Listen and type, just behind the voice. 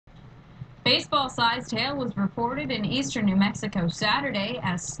Baseball-sized hail was reported in eastern New Mexico Saturday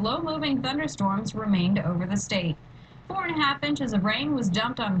as slow-moving thunderstorms remained over the state. 4.5 inches of rain was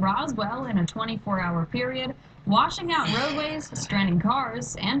dumped on Roswell in a 24-hour period, washing out roadways, stranding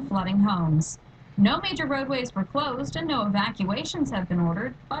cars, and flooding homes. No major roadways were closed and no evacuations have been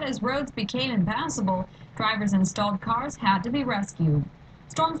ordered, but as roads became impassable, drivers in stalled cars had to be rescued.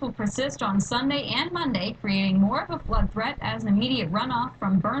 Storms will persist on Sunday and Monday, creating more of a flood threat as immediate runoff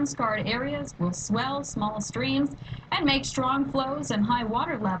from burn-scarred areas will swell small streams and make strong flows and high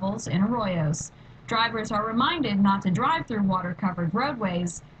water levels in arroyos. Drivers are reminded not to drive through water-covered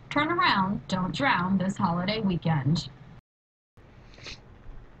roadways. Turn around, don't drown this holiday weekend.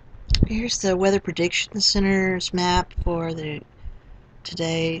 Here's the Weather Prediction Center's map for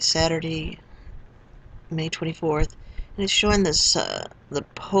today, Saturday, May 24th. And it's showing this the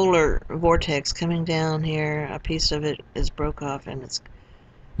polar vortex coming down here. A piece of it is broke off and it's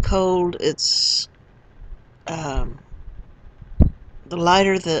cold. It's the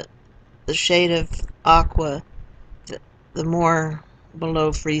lighter the shade of aqua, the more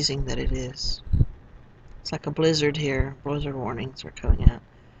below freezing that it is. It's like a blizzard here. Blizzard warnings are coming out.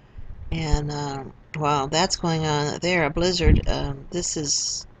 And while that's going on there, a blizzard, this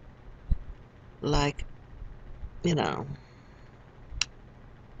is like, you know,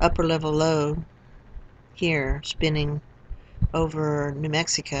 upper level low here spinning over New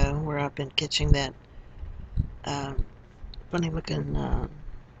Mexico, where I've been catching that funny looking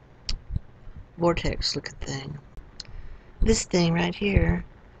vortex looking thing. This thing right here,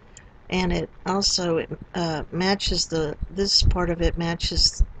 and it also matches this part of it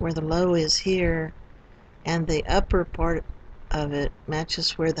matches where the low is here, and the upper part of it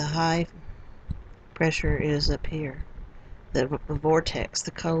matches where the high pressure is up here. The vortex,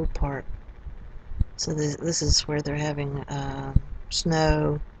 the cold part. So this is where they're having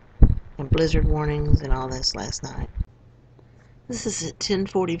snow and blizzard warnings and all this last night. This is at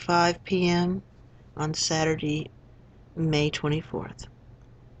 10:45 p.m. on Saturday, May 24th.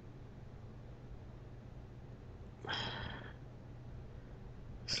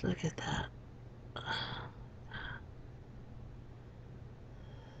 Let's look at that.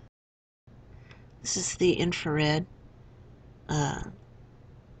 This is the infrared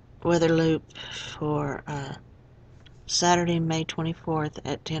weather loop for Saturday, May 24th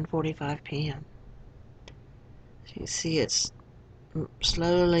at 10:45 p.m. So you see it's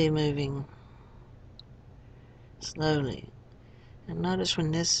slowly moving. Slowly. And notice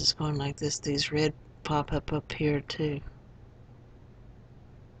when this is going like this, these red pop up here too.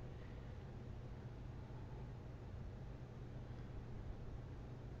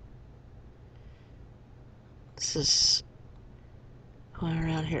 This is going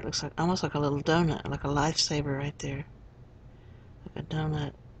around here. It looks like almost like a little donut, like a lifesaver right there. Like a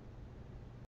donut.